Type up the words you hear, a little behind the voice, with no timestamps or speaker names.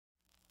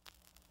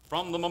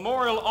From the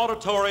Memorial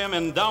Auditorium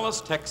in Dallas,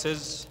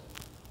 Texas,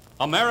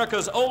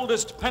 America's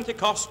oldest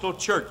Pentecostal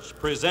church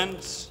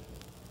presents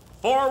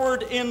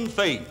Forward in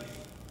Faith,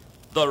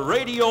 the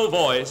radio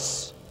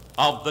voice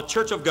of the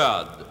Church of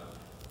God.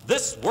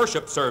 This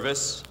worship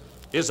service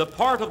is a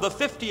part of the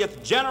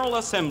 50th General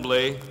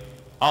Assembly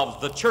of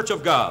the Church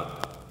of God.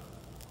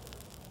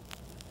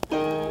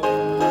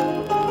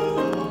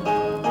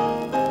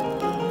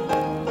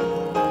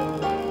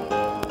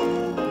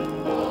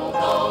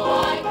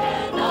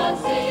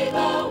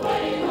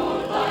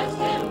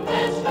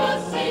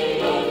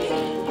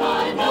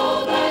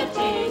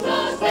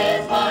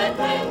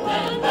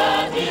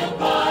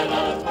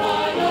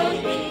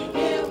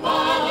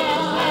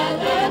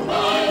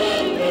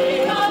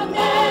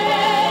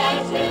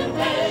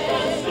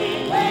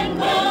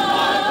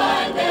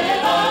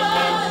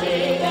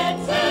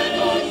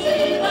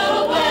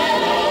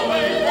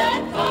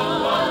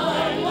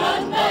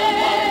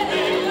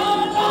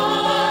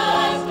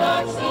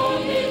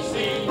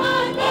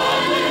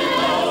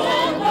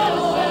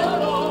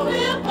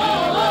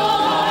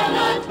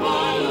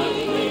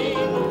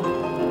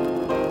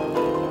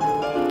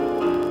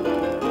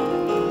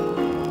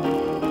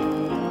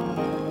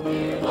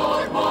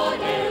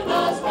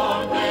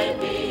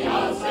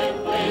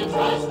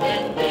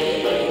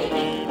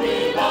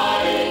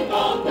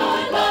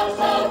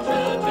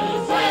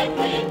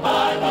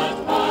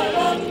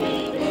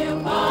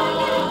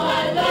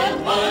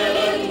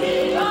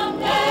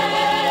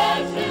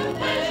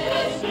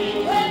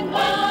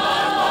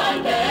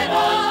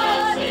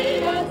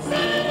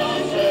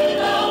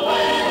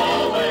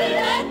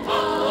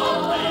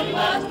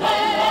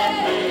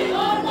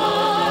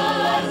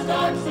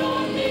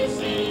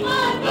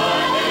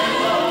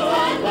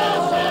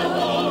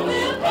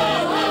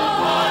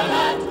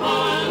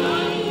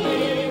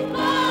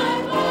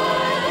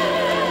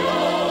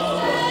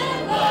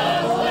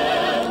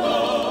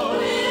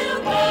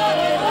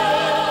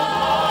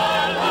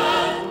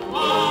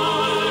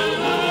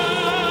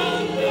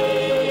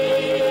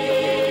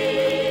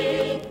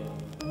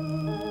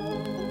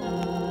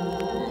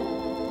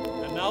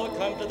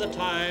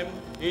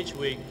 Each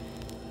week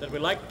that we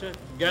like to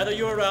gather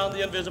you around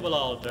the invisible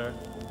altar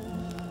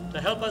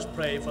to help us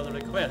pray for the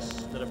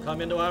requests that have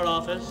come into our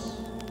office.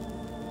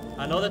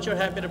 I know that you're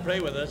happy to pray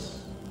with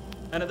us,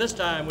 and at this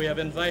time we have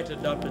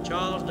invited Dr.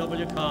 Charles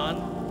W.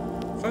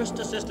 Kahn, First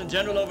Assistant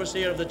General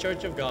Overseer of the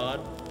Church of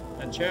God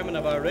and Chairman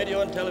of our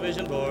Radio and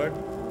Television Board,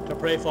 to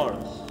pray for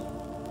us.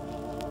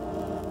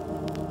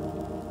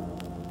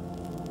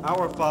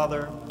 Our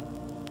Father,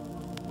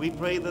 we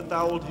pray that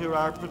Thou wilt hear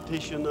our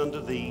petition unto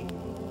Thee,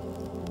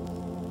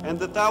 and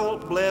that Thou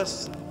wilt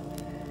bless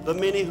the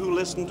many who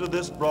listen to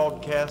this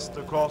broadcast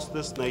across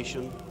this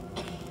nation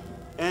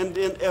and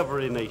in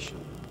every nation.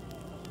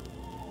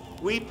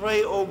 We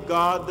pray, O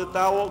God, that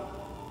Thou wilt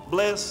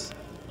bless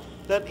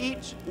that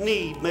each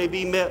need may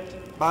be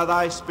met by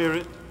Thy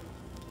Spirit.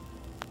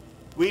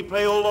 We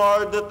pray, O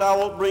Lord, that Thou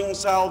wilt bring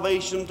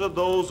salvation to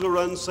those who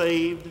are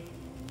unsaved,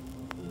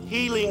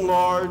 healing,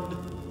 Lord,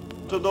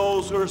 to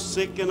those who are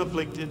sick and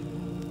afflicted.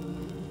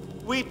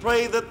 We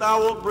pray that Thou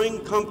wilt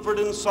bring comfort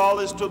and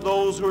solace to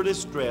those who are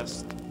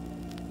distressed.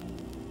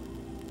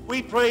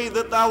 We pray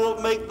that Thou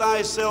wilt make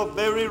Thyself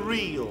very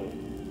real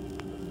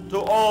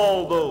to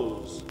all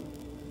those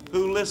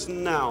who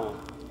listen now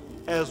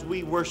as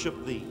we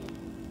worship Thee.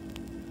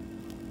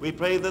 We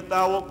pray that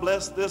Thou wilt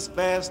bless this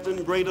vast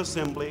and great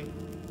assembly.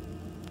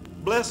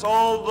 Bless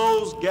all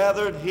those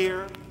gathered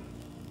here,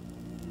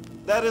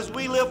 that as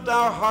we lift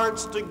our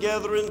hearts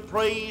together in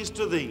praise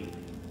to Thee,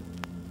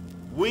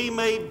 we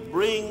may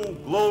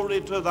bring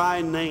glory to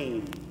Thy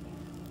name,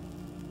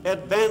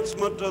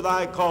 advancement to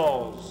Thy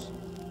cause,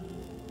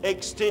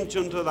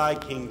 extension to Thy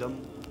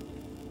kingdom.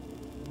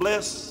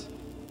 Bless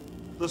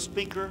the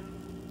speaker,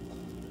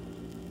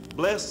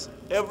 bless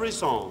every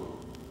song,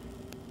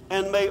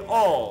 and may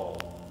all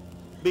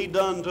be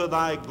done to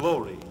Thy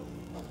glory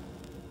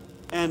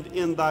and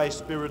in Thy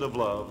spirit of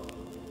love.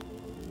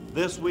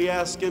 This we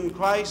ask in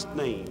Christ's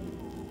name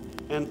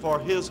and for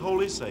His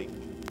holy sake.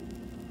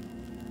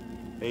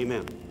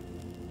 Amen.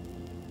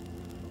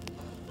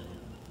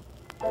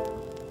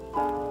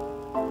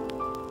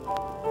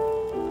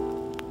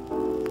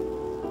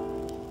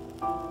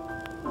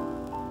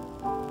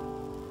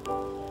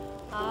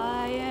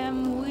 I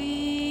am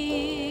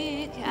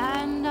weak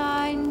and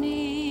I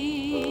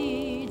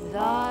need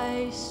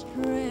Thy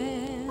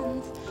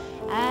strength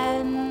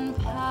and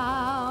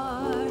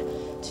power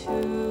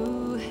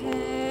to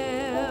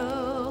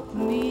help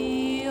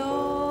me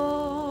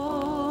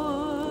o'er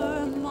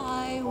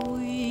my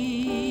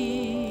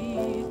weakest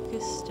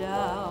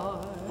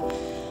hour.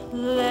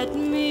 Let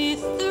me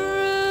through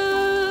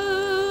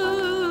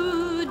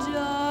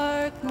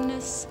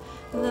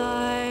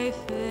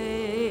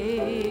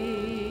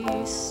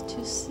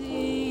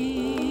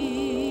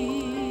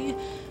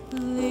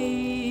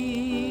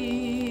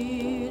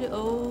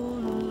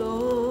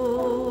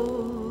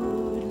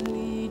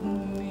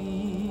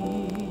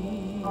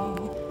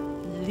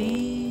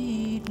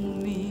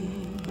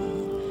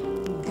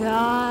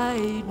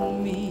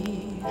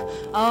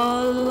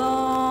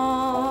along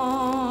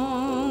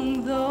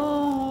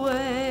the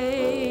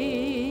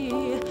way.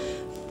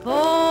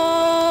 For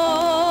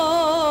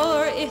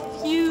if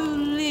you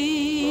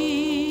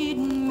lead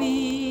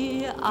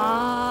me,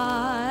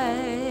 I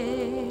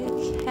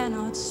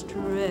cannot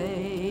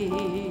stray.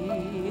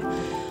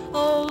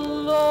 Oh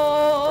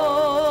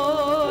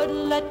Lord,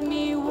 let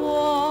me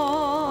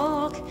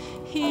walk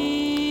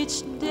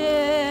each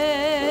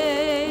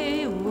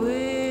day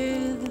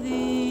with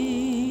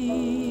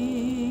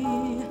thee.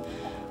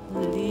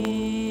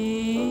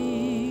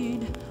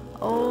 Lead,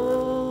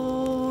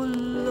 oh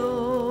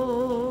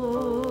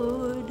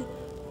Lord,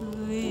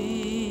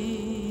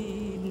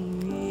 lead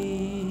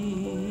me.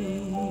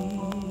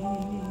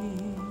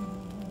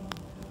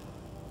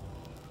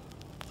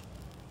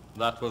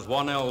 That was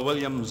 1L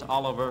Williams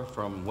Oliver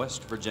from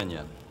West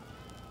Virginia.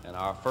 In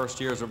our first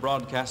years of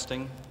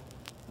broadcasting,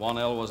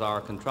 1L was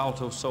our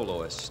contralto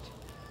soloist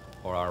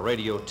for our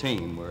radio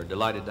team. We're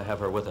delighted to have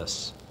her with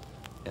us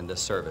in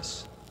this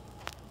service.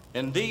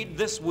 Indeed,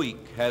 this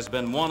week has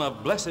been one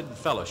of blessed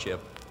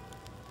fellowship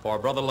for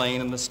Brother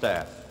Lane and the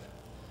staff.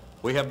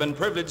 We have been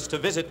privileged to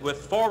visit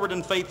with Forward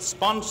in Faith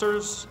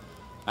sponsors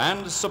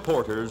and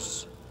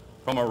supporters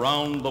from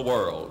around the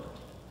world.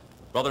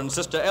 Brother and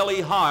Sister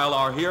Ellie Heil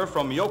are here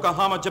from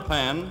Yokohama,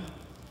 Japan,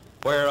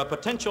 where a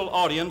potential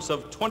audience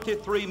of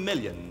 23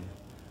 million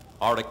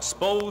are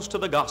exposed to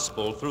the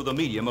gospel through the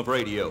medium of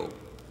radio.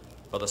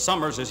 Brother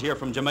Summers is here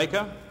from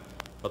Jamaica,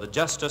 Brother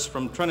Justice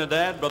from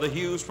Trinidad, Brother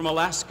Hughes from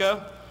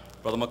Alaska,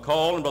 Brother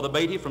McCall and Brother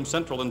Beatty from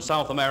Central and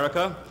South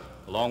America,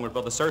 along with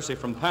Brother Searcy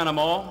from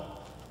Panama,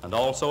 and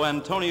also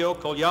Antonio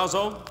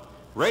Collazo,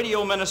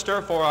 radio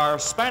minister for our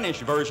Spanish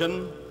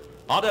version,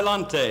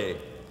 Adelante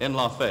en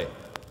la Fe.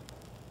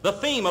 The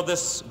theme of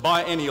this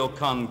biennial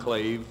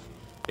conclave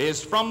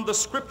is from the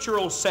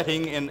scriptural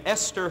setting in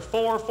Esther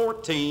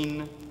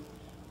 4:14,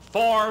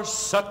 for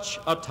such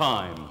a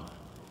time.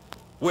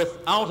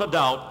 Without a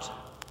doubt,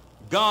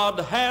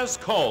 God has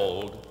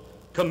called,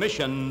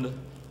 commissioned,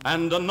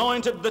 and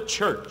anointed the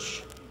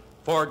church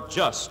for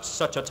just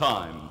such a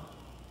time.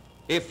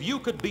 If you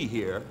could be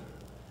here,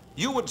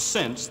 you would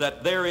sense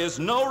that there is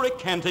no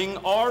recanting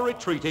or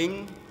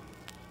retreating.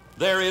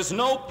 There is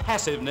no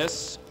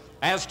passiveness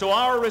as to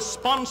our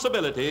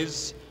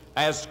responsibilities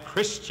as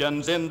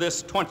Christians in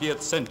this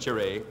 20th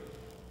century,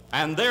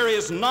 and there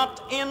is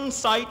not in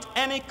sight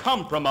any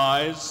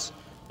compromise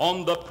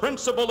on the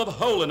principle of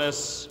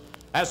holiness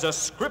as a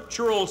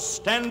scriptural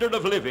standard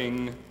of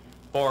living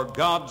for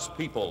God's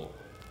people.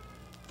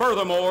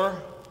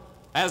 Furthermore,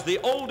 as the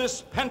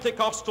oldest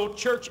Pentecostal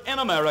church in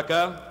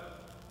America,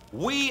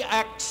 we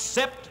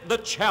accept the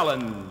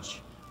challenge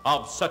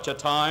of such a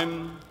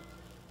time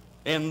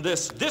in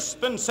this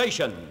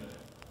dispensation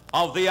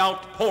of the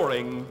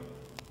outpouring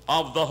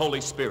of the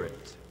Holy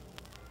Spirit.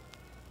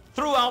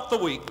 Throughout the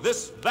week,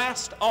 this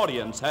vast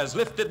audience has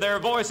lifted their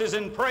voices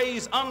in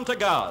praise unto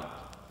God.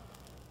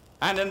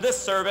 And in this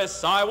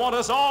service, I want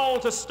us all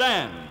to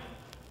stand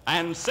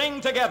and sing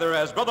together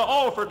as Brother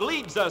Alford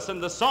leads us in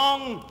the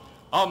song,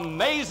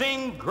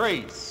 Amazing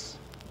Grace.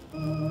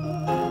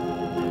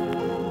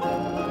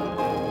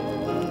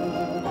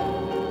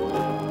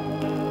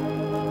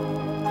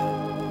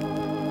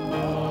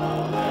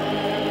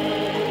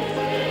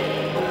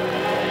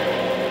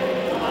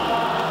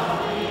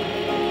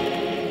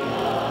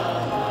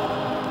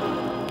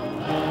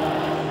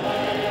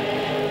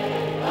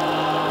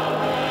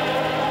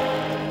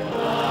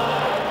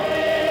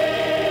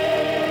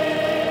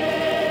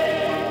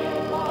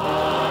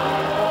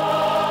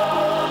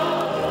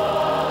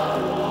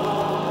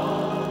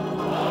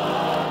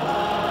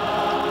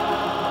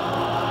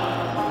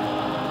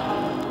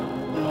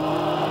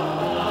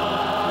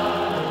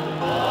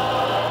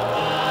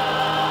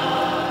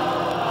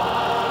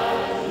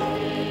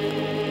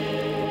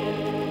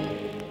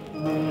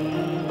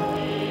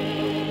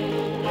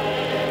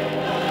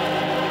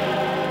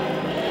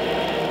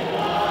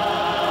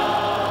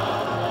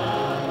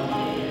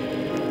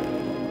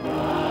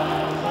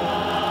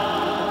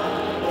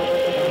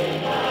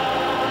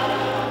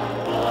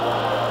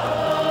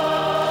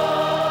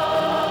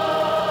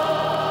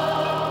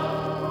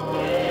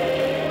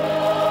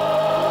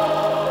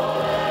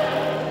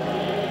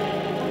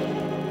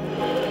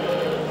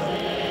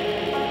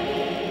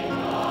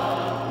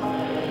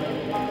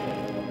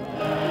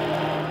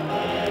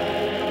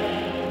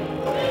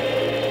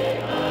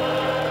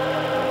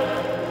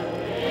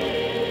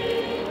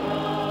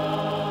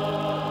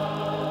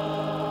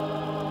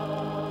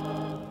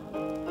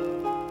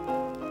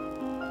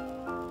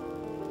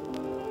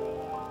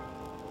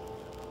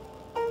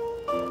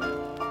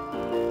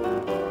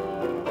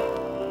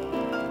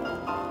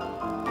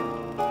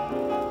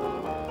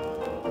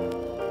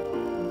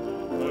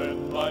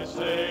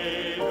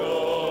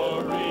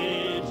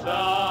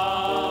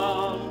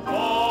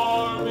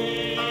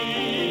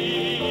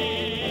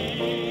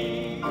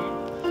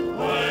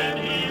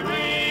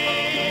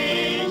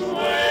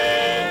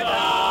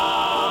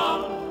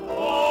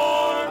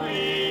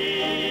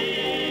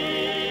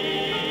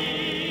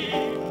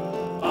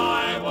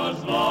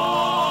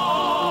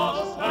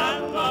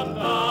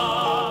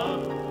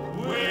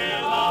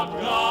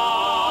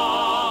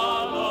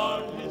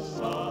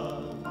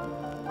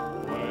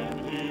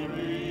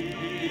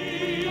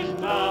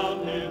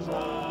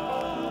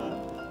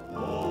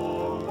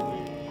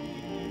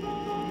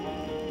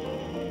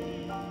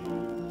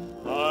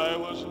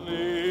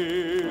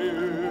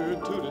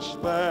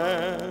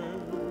 despair,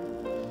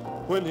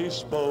 when he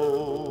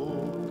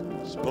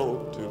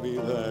spoke to me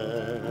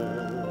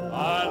there.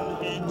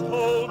 And he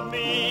told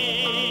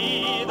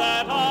me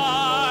that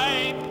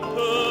I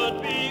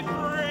could be free.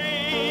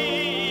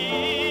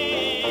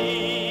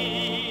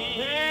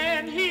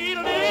 And he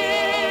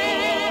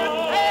lifted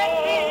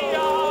me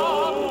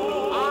up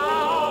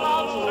out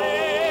of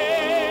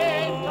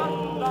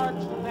Satan's dark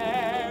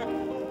snare.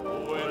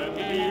 When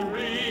he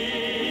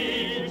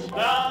reached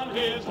down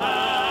his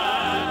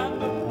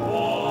hand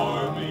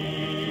for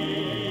me.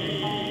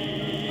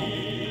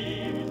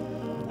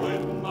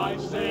 When my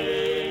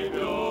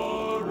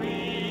Savior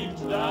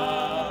reached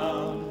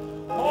down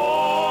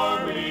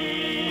for me.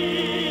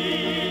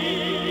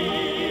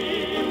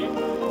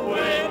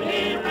 When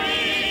he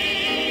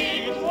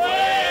reached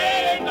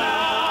way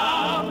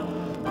down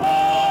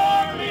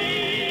for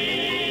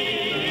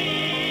me.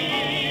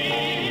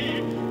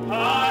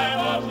 I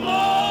was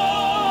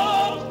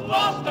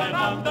lost and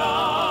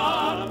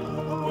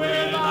undone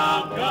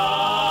without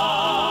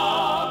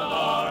God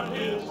or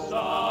his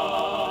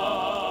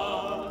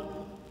Son.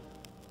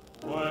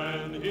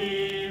 When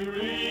he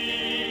reached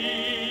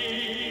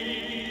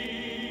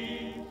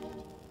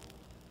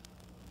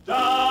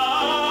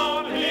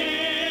down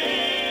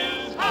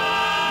his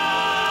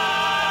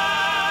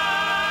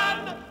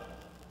hand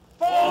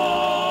for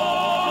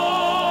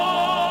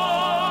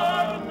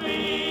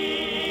me.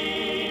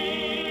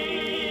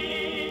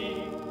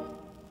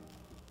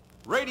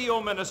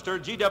 Radio minister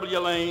G.W.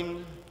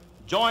 Lane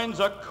joins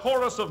a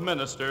chorus of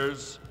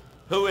ministers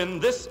who in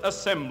this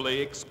assembly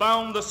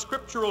expound the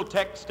scriptural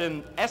text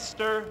in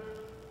Esther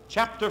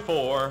chapter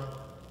 4,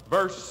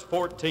 verse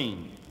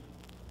 14.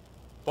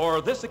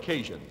 For this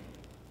occasion,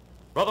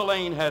 Brother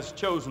Lane has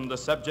chosen the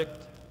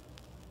subject,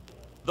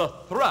 The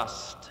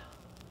Thrust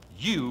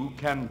You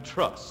Can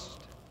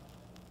Trust,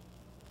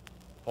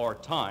 for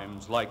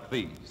times like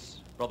these.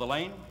 Brother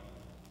Lane?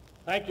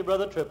 Thank you,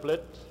 Brother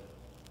Triplett.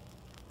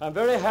 I'm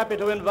very happy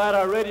to invite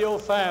our radio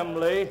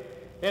family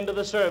into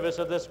the service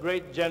of this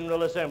great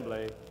General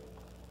Assembly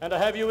and to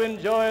have you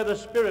enjoy the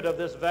spirit of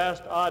this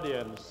vast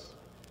audience.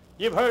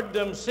 You've heard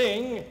them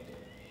sing,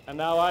 and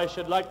now I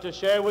should like to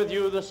share with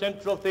you the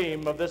central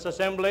theme of this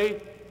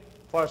assembly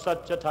for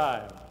such a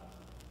time.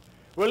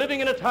 We're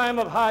living in a time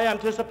of high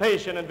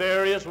anticipation in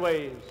various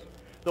ways.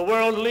 The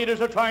world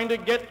leaders are trying to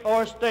get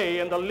or stay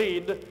in the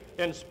lead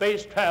in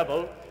space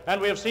travel, and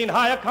we have seen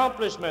high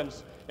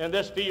accomplishments in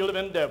this field of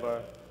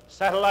endeavor.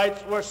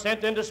 Satellites were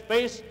sent into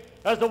space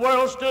as the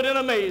world stood in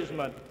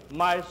amazement.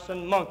 Mice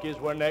and monkeys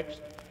were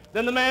next.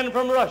 Then the man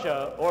from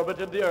Russia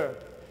orbited the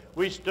Earth.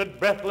 We stood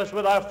breathless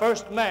with our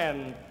first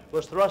man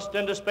was thrust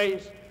into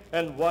space,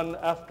 and one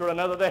after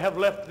another they have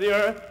left the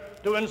Earth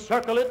to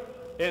encircle it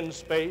in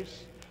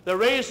space. The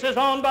race is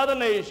on by the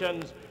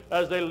nations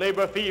as they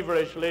labor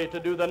feverishly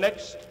to do the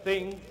next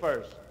thing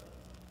first.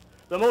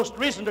 The most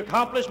recent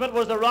accomplishment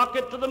was the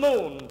rocket to the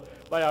moon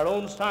by our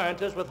own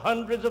scientists, with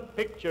hundreds of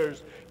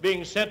pictures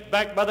being sent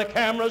back by the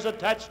cameras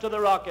attached to the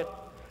rocket.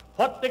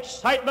 What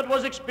excitement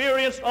was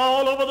experienced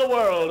all over the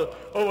world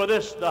over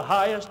this, the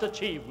highest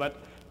achievement.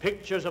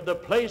 Pictures of the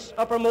place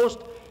uppermost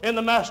in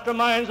the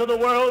masterminds of the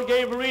world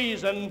gave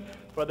reason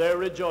for their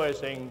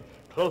rejoicing.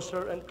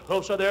 Closer and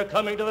closer they're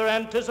coming to their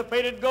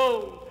anticipated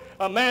goal,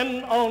 a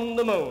man on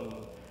the moon.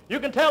 You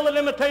can tell the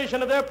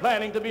limitation of their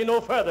planning to be no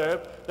further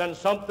than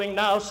something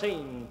now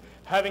seen.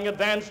 Having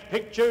advanced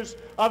pictures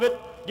of it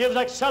gives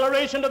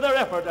acceleration to their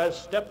effort as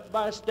step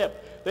by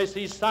step they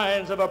see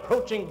signs of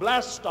approaching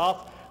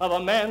blast-off of a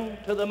man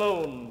to the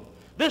moon.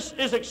 This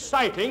is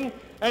exciting,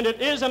 and it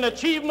is an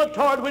achievement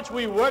toward which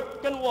we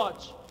work and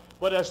watch.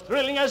 But as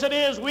thrilling as it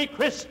is, we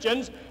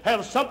Christians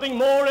have something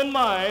more in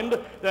mind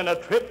than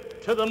a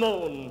trip to the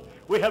moon.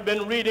 We have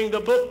been reading the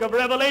book of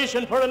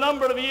Revelation for a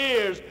number of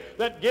years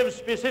that gives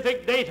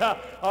specific data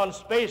on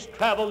space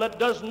travel that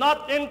does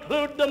not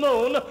include the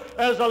moon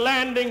as a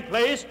landing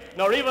place,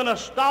 nor even a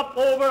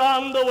stopover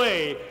on the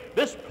way.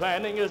 This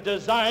planning is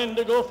designed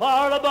to go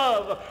far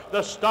above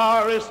the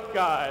starry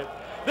sky.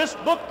 This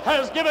book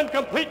has given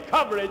complete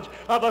coverage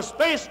of a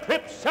space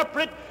trip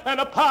separate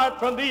and apart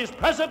from these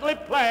presently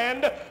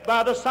planned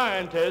by the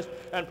scientists,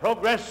 and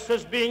progress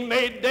is being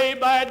made day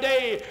by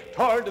day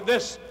toward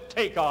this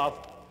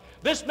takeoff.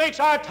 This makes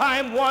our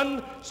time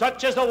one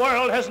such as the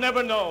world has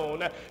never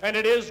known, and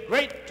it is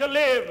great to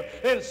live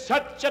in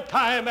such a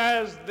time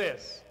as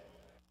this.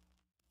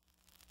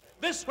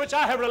 This which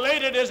I have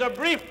related is a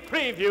brief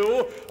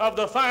preview of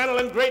the final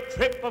and great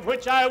trip of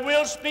which I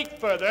will speak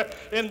further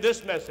in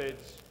this message.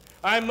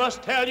 I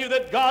must tell you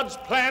that God's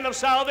plan of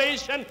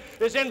salvation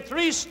is in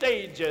 3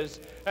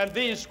 stages, and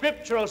these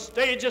scriptural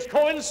stages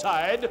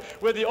coincide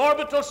with the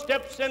orbital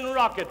steps in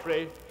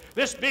rocketry.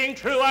 This being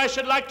true, I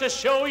should like to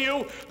show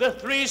you the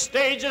 3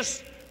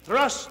 stages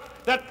thrust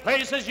that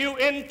places you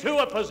into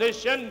a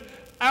position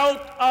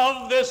out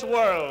of this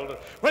world.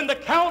 When the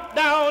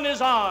countdown is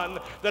on,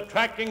 the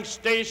tracking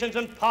stations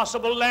and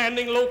possible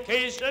landing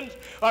locations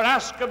are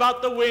asked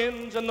about the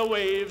winds and the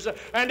waves,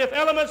 and if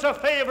elements are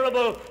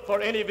favorable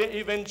for any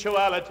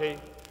eventuality.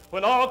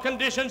 When all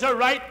conditions are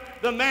right,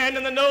 the man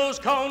in the nose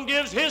cone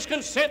gives his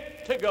consent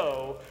to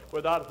go,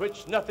 without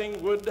which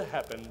nothing would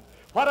happen.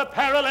 What a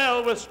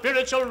parallel with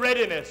spiritual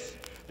readiness.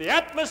 The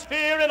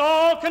atmosphere in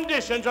all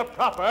conditions are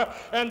proper,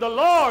 and the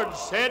Lord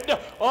said,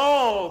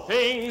 all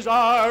things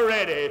are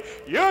ready.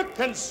 Your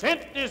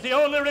consent is the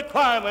only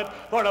requirement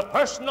for a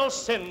personal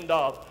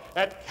send-off.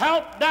 At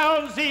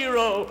countdown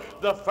 0,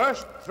 the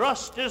first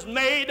thrust is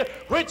made,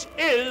 which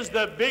is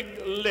the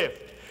big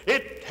lift.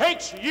 It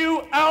takes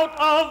you out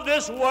of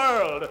this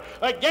world.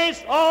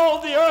 Against all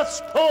the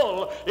earth's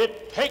pull,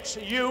 it takes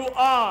you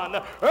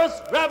on.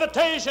 Earth's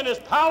gravitation is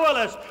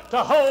powerless to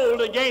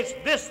hold against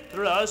this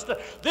thrust.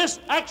 This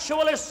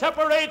actually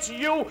separates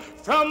you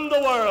from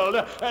the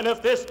world. And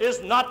if this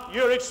is not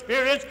your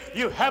experience,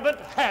 you haven't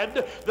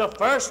had the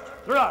first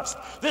thrust.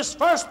 This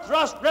first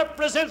thrust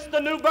represents the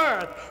new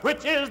birth,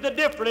 which is the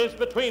difference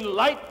between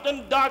light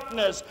and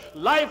darkness,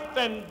 life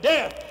and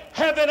death,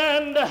 heaven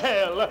and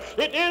hell.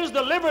 It is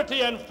the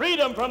liberty and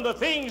freedom from the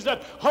things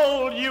that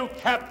hold you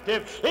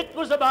captive. It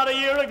was about a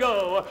year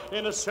ago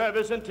in a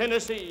service in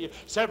Tennessee.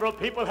 Several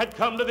people had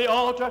come to the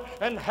altar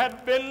and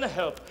had been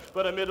helped,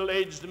 but a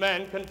middle-aged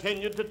man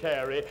continued to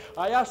tarry.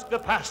 I asked the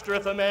pastor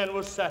if the man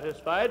was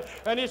satisfied,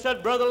 and he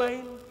said, Brother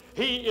Lane,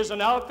 he is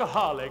an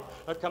alcoholic.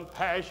 A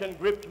compassion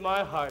gripped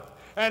my heart.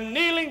 And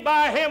kneeling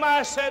by him,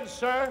 I said,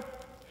 Sir,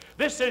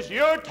 this is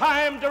your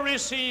time to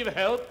receive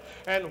help.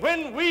 And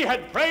when we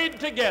had prayed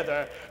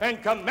together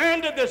and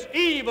commanded this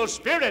evil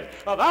spirit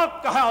of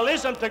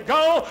alcoholism to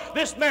go,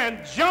 this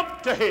man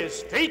jumped to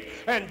his feet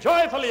and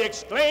joyfully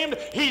exclaimed,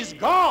 he's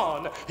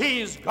gone,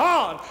 he's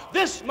gone.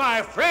 This,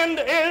 my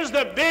friend, is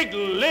the big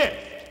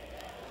lift.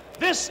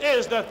 This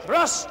is the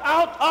thrust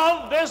out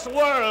of this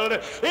world.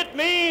 It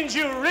means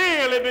you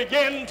really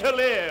begin to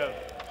live.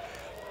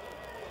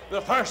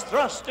 The first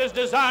thrust is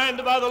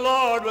designed by the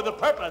Lord with a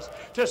purpose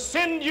to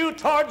send you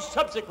towards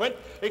subsequent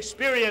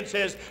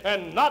experiences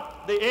and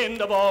not the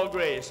end of all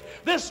grace.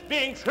 This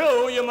being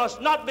true, you must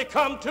not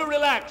become too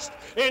relaxed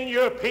in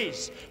your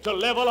peace. To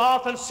level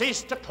off and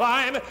cease to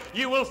climb,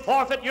 you will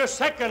forfeit your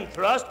second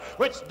thrust,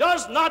 which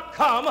does not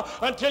come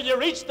until you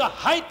reach the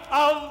height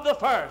of the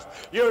first.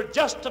 Your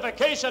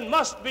justification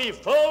must be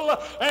full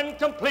and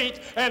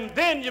complete, and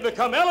then you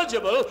become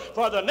eligible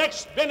for the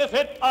next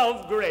benefit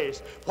of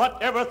grace.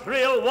 Whatever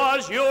thrill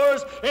was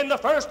yours in the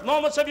first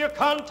moments of your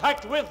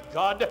contact with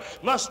God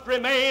must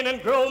remain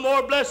and grow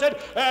more blessed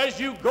as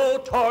you go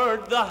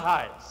toward the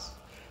heights.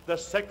 The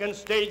second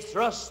stage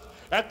thrust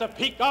at the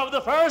peak of the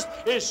first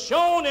is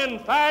shown in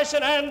fashion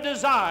and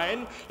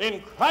design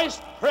in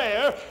Christ's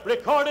prayer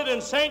recorded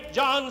in St.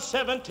 John's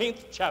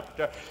 17th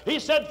chapter. He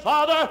said,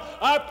 Father,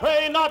 I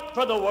pray not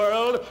for the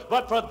world,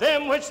 but for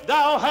them which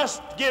thou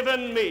hast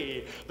given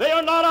me. They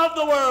are not of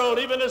the world,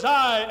 even as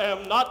I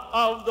am not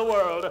of the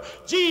world.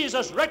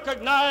 Jesus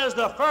recognized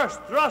the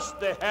first thrust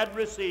they had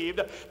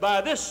received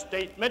by this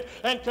statement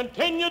and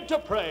continued to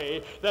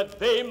pray that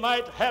they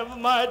might have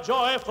my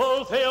joy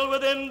fulfilled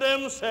within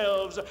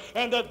themselves,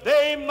 and that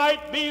they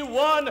might be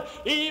one,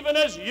 even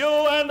as you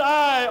and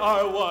I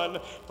are one.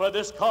 For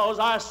this cause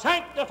I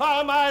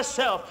sanctify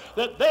myself,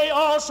 that they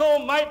also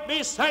might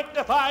be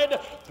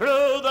sanctified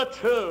through the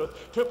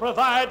truth. To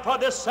provide for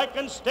this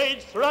second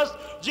stage thrust,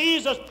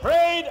 Jesus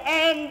prayed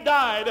and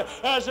died,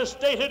 as is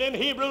stated in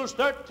Hebrews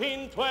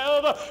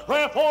 13:12.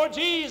 Wherefore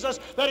Jesus,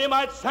 that he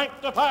might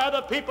sanctify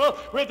the people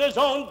with his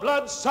own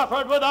blood,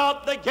 suffered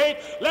without the gate.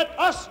 Let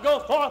us go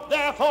forth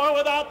therefore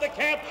without the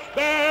camp,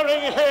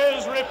 bearing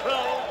his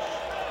reproach.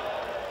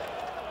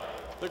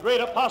 The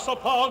great apostle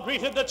Paul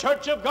greeted the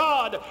church of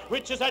God,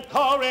 which is at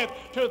Corinth,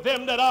 to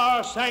them that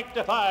are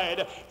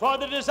sanctified. For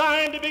the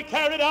design to be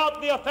carried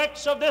out, the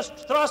effects of this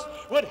thrust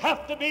would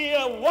have to be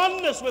a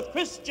oneness with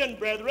Christian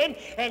brethren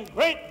and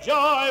great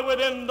joy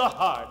within the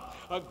heart.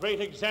 A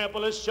great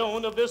example is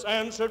shown of this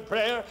answered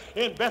prayer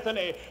in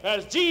Bethany,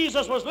 as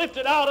Jesus was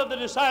lifted out of the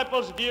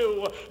disciples'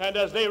 view and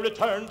as they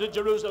returned to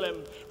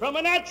Jerusalem. From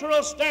a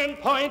natural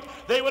standpoint,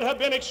 they would have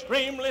been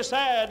extremely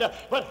sad,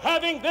 but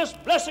having this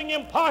blessing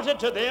imparted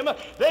to them,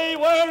 they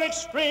were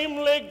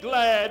extremely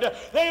glad.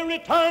 They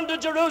returned to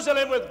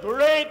Jerusalem with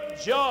great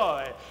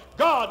joy.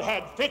 God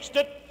had fixed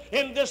it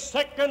in this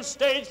second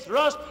stage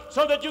thrust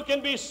so that you can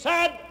be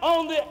sad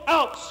on the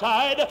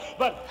outside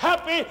but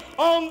happy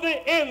on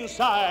the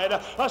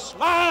inside. A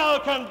smile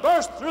can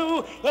burst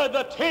through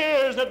the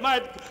tears that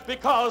might be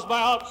caused by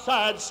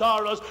outside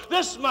sorrows.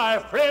 This, my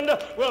friend,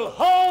 will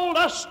hold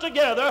us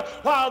together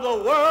while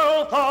the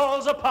world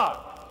falls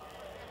apart.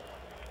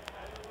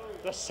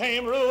 The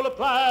same rule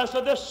applies to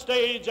this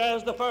stage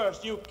as the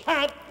first. You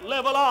can't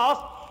level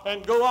off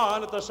and go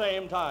on at the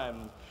same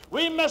time.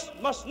 We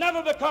must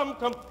never become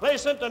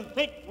complacent and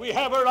think we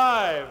have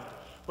arrived.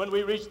 When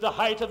we reach the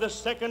height of the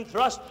second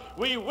thrust,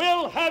 we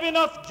will have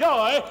enough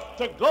joy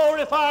to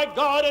glorify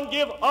God and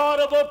give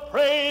audible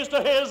praise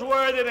to his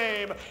worthy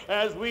name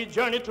as we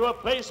journey to a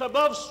place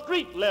above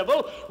street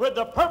level with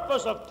the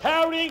purpose of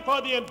tarrying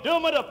for the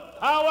endowment of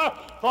power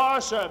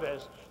for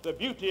service. The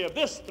beauty of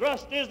this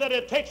thrust is that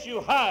it takes you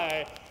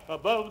high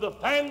above the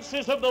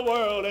fancies of the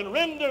world and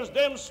renders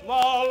them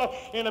small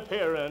in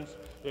appearance.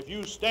 if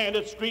you stand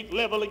at street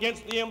level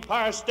against the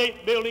Empire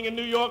State Building in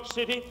New York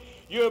City,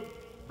 you're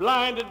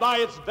blinded by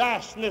its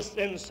vastness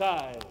and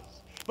size.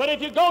 But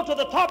if you go to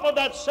the top of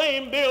that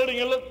same building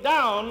and look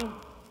down,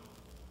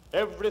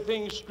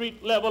 everything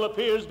street level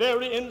appears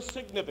very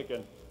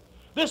insignificant.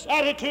 This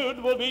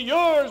attitude will be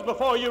yours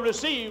before you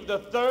receive the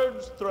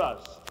third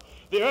thrust.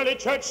 The early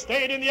church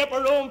stayed in the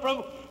upper room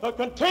from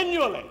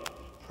continually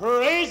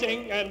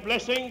praising and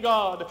blessing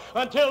God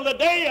until the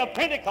day of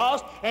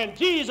Pentecost, and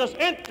Jesus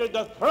entered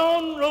the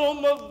throne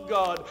room of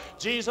God.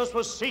 Jesus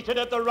was seated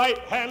at the right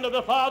hand of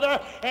the Father,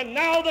 and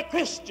now the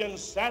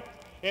Christians sat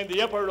in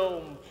the upper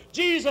room.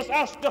 Jesus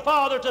asked the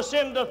Father to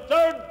send the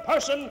third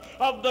person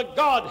of the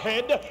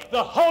Godhead,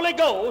 the Holy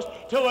Ghost,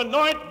 to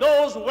anoint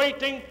those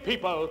waiting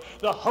people.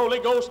 The Holy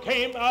Ghost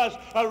came as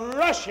a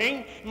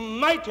rushing,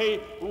 mighty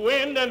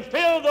wind and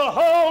filled the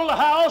whole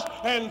house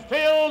and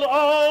filled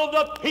all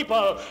the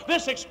people.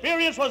 This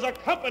experience was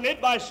accompanied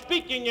by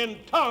speaking in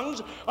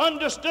tongues,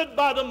 understood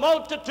by the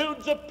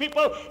multitudes of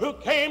people who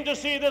came to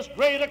see this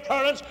great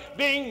occurrence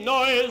being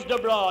noised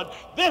abroad.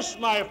 This,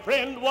 my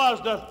friend,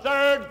 was the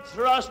third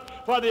thrust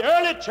for the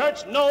early church,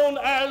 known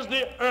as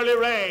the early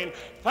rain.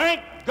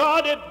 Thank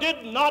God it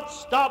did not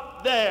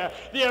stop there.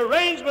 The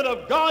arrangement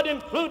of God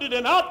included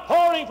an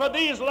outpouring for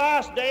these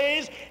last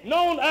days,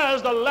 known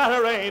as the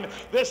latter rain.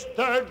 This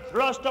third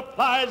thrust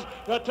applies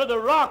to the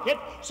rocket,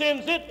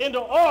 sends it into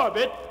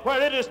orbit, where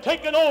it is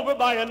taken over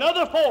by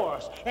another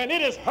force, and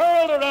it is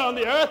hurled around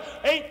the earth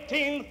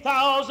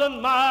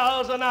 18,000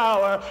 miles an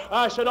hour.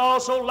 I should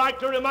also like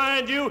to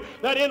remind you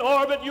that in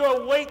orbit you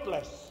are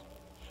weightless,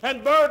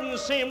 and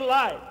burdens seem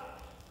light.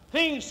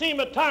 Things seem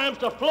at times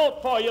to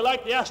float for you,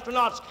 like the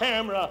astronaut's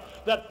camera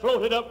that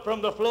floated up from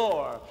the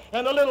floor,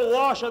 and the little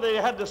washer they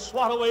had to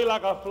swat away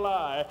like a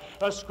fly.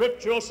 A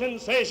scriptural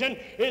sensation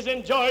is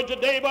enjoyed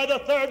today by the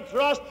third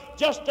thrust,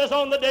 just as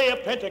on the day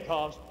of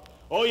Pentecost.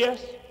 Oh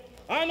yes,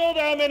 I know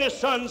there are many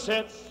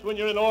sunsets when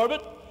you're in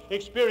orbit.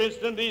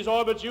 Experienced in these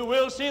orbits, you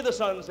will see the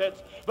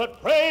sunsets.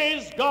 But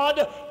praise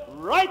God,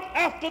 right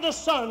after the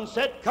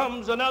sunset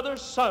comes another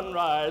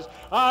sunrise.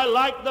 I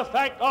like the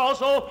fact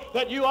also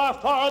that you are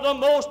for the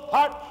most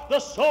part the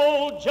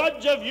sole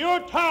judge of your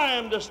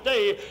time to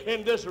stay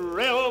in this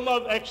realm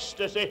of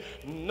ecstasy.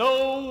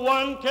 No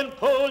one can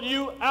pull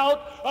you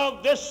out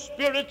of this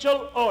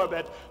spiritual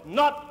orbit.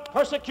 Not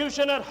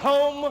persecution at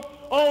home,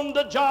 on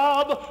the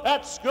job,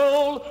 at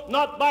school,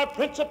 not by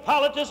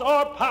principalities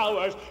or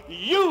powers.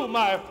 You,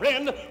 my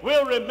friend,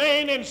 will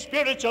remain in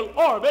spiritual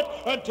orbit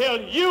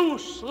until you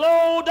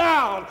slow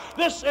down.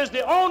 This is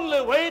the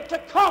only way to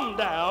come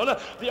down.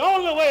 The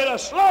only way to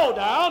slow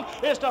down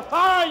is to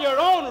fire your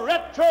own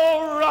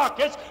retro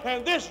rockets,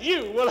 and this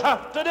you will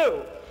have to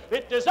do.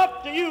 It is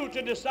up to you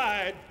to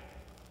decide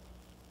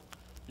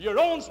your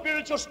own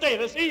spiritual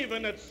status,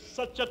 even at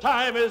such a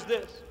time as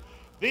this.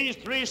 These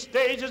three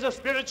stages of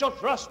spiritual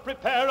thrust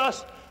prepare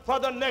us for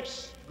the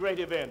next great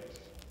events,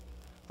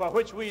 for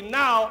which we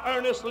now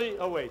earnestly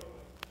await.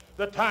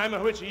 The time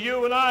in which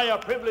you and I are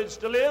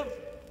privileged to live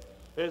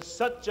is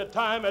such a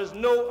time as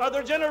no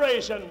other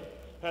generation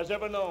has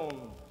ever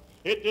known.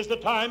 It is the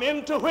time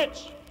into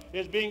which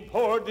is being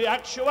poured the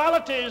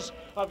actualities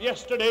of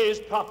yesterday's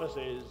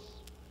prophecies,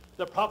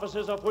 the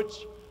prophecies of which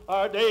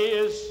our day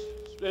is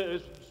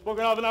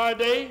spoken of in our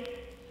day,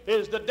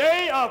 is the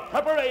day of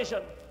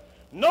preparation.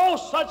 No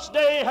such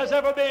day has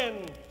ever been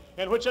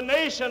in which a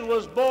nation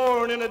was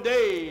born in a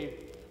day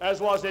as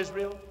was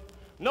Israel.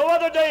 No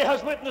other day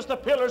has witnessed the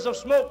pillars of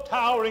smoke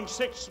towering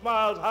 6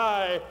 miles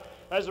high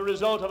as a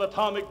result of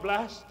atomic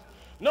blast.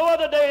 No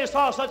other day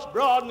saw such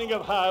broadening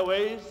of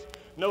highways.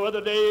 No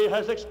other day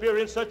has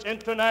experienced such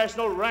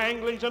international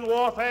wranglings and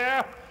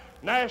warfare.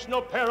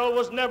 National peril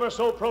was never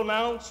so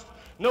pronounced.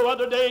 No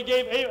other day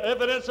gave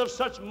evidence of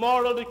such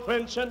moral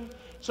declension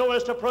so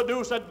as to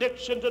produce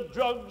addiction to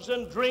drugs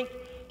and drink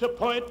to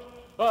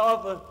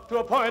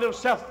a point of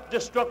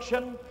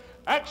self-destruction.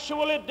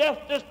 Actually, death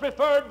is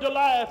preferred to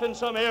life in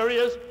some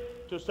areas,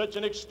 to such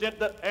an extent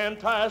that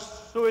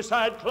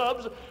anti-suicide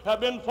clubs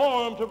have been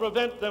formed to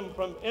prevent them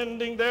from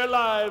ending their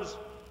lives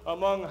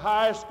among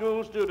high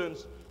school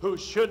students who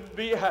should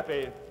be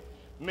happy.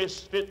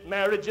 Misfit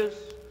marriages,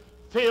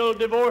 filled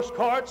divorce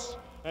courts,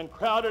 and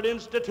crowded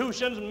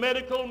institutions,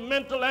 medical,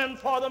 mental, and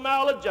for the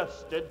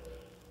maladjusted.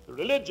 The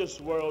religious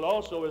world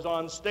also is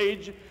on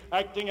stage,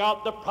 acting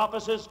out the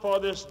prophecies for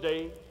this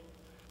day.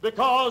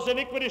 Because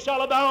iniquity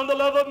shall abound, the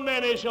love of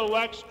many shall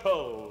wax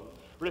cold.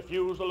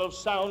 Refusal of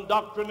sound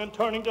doctrine and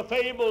turning to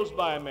fables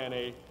by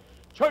many.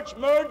 Church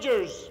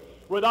mergers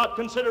without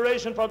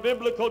consideration for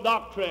biblical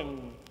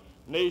doctrine.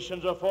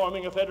 Nations are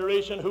forming a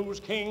federation whose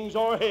kings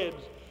or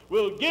heads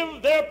will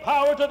give their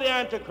power to the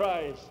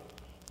Antichrist.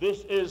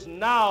 This is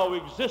now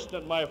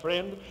existent, my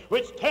friend,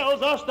 which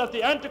tells us that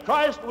the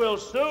Antichrist will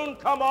soon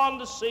come on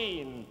the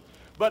scene.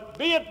 But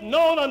be it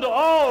known unto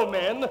all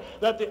men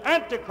that the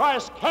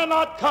Antichrist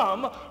cannot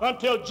come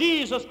until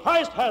Jesus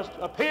Christ has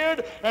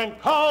appeared and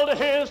called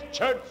his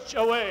church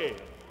away.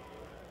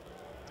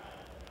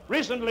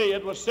 Recently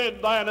it was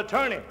said by an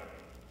attorney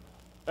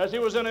as he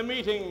was in a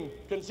meeting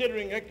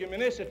considering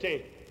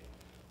ecumenicity.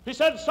 He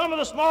said some of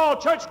the small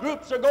church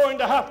groups are going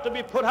to have to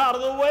be put out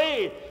of the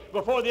way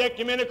before the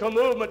ecumenical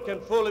movement can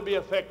fully be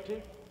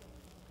effective.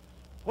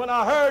 When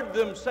I heard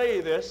them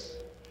say this,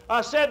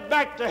 I said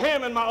back to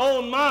him in my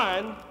own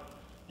mind,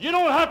 you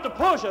don't have to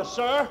push us,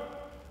 sir.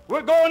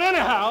 We're going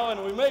anyhow,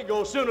 and we may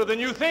go sooner than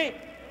you think.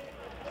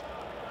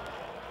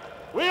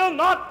 We'll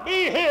not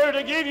be here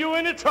to give you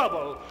any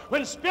trouble.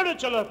 When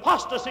spiritual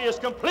apostasy is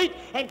complete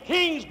and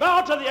kings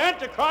bow to the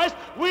Antichrist,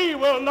 we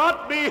will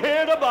not be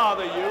here to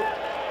bother you.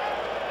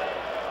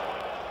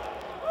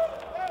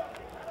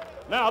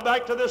 Now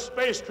back to this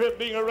space trip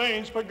being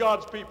arranged for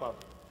God's people.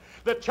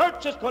 The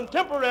church is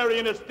contemporary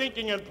in its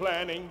thinking and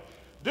planning.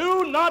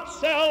 Do not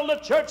sell the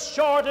church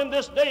short in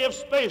this day of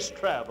space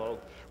travel.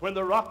 When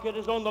the rocket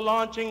is on the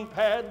launching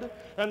pad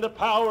and the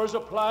power is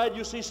applied,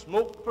 you see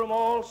smoke from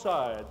all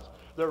sides.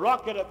 The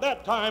rocket at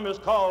that time is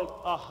called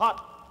a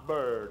hot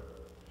bird.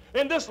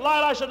 In this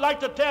light, I should like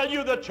to tell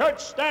you the church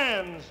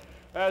stands,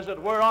 as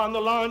it were, on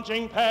the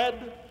launching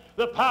pad.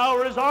 The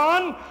power is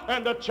on,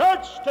 and the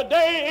church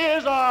today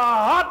is a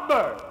hot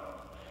bird.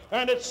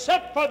 And it's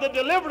set for the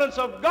deliverance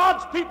of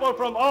God's people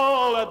from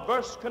all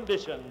adverse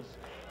conditions.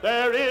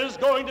 There is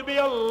going to be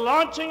a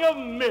launching of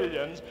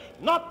millions,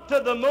 not to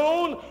the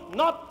moon,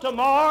 not to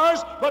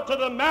Mars, but to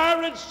the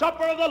marriage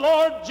supper of the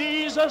Lord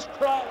Jesus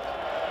Christ.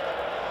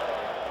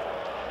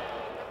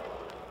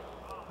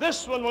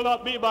 This one will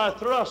not be by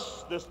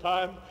thrust this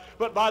time,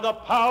 but by the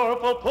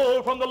powerful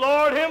pull from the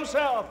Lord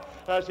himself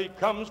as he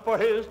comes for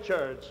his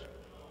church.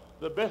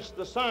 The best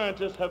the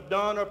scientists have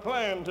done or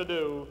plan to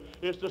do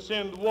is to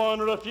send one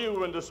or a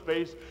few into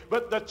space,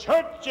 but the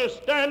church is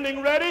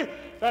standing ready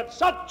at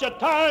such a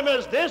time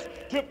as this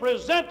to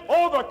present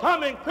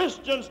overcoming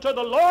Christians to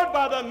the Lord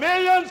by the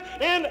millions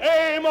in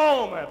a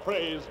moment.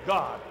 Praise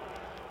God.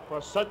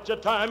 For such a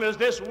time as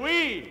this,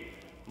 we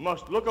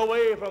must look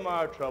away from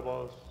our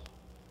troubles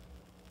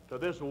to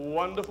this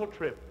wonderful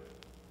trip.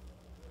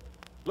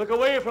 Look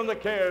away from the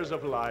cares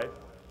of life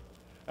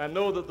and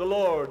know that the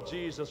Lord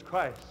Jesus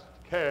Christ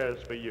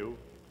cares for you.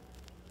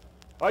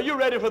 Are you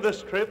ready for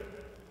this trip?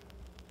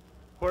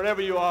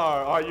 Wherever you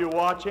are you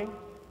watching?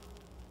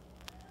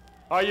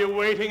 Are you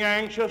waiting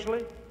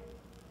anxiously?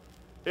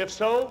 If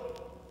so,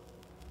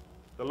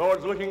 the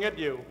Lord's looking at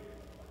you.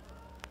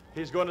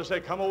 He's going to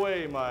say, come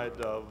away, my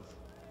dove,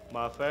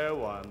 my fair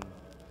one.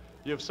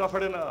 You've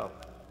suffered enough.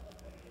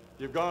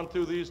 You've gone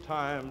through these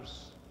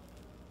times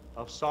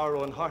of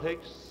sorrow and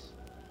heartaches,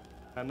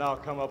 and now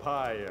come up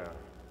higher.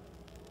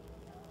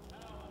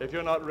 If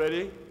you're not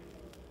ready,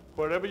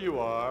 wherever you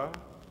are,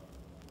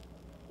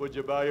 would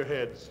you bow your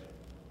heads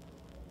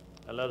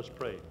and let us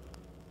pray.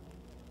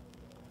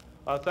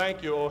 I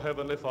thank you, O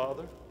Heavenly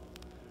Father,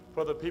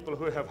 for the people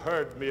who have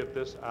heard me at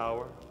this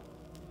hour.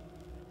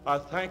 I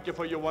thank you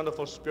for your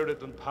wonderful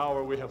spirit and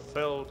power we have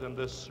felt in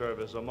this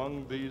service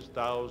among these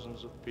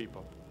thousands of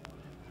people.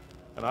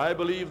 And I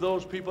believe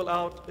those people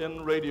out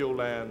in Radio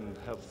Land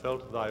have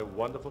felt thy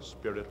wonderful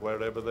spirit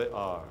wherever they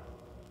are.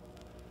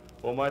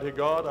 Almighty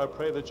God, I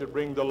pray that you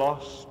bring the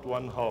lost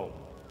one home.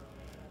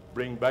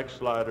 Bring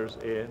backsliders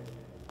in.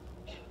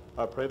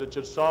 I pray that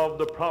you'd solve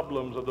the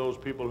problems of those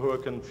people who are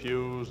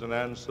confused and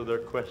answer their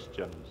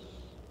questions.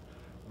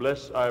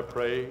 Bless, I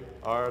pray,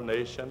 our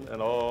nation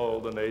and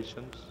all the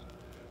nations.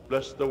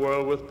 Bless the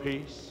world with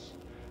peace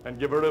and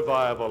give a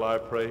revival, I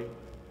pray,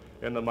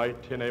 in the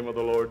mighty name of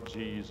the Lord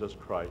Jesus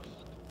Christ.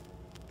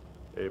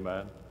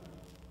 Amen.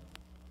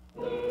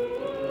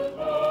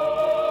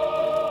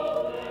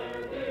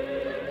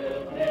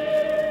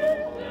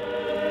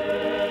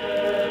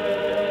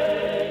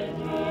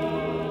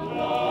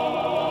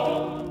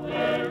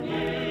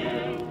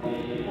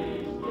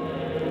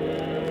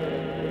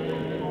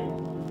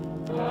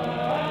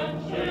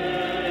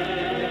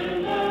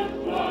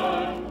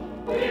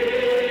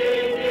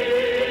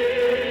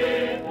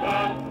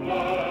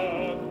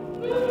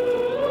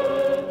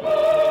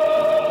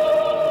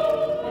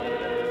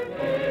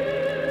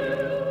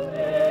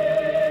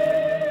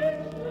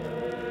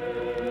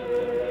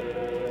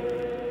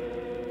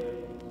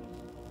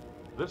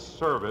 This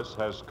service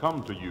has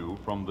come to you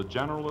from the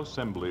General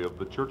Assembly of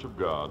the Church of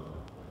God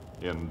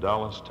in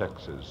Dallas,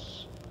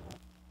 Texas.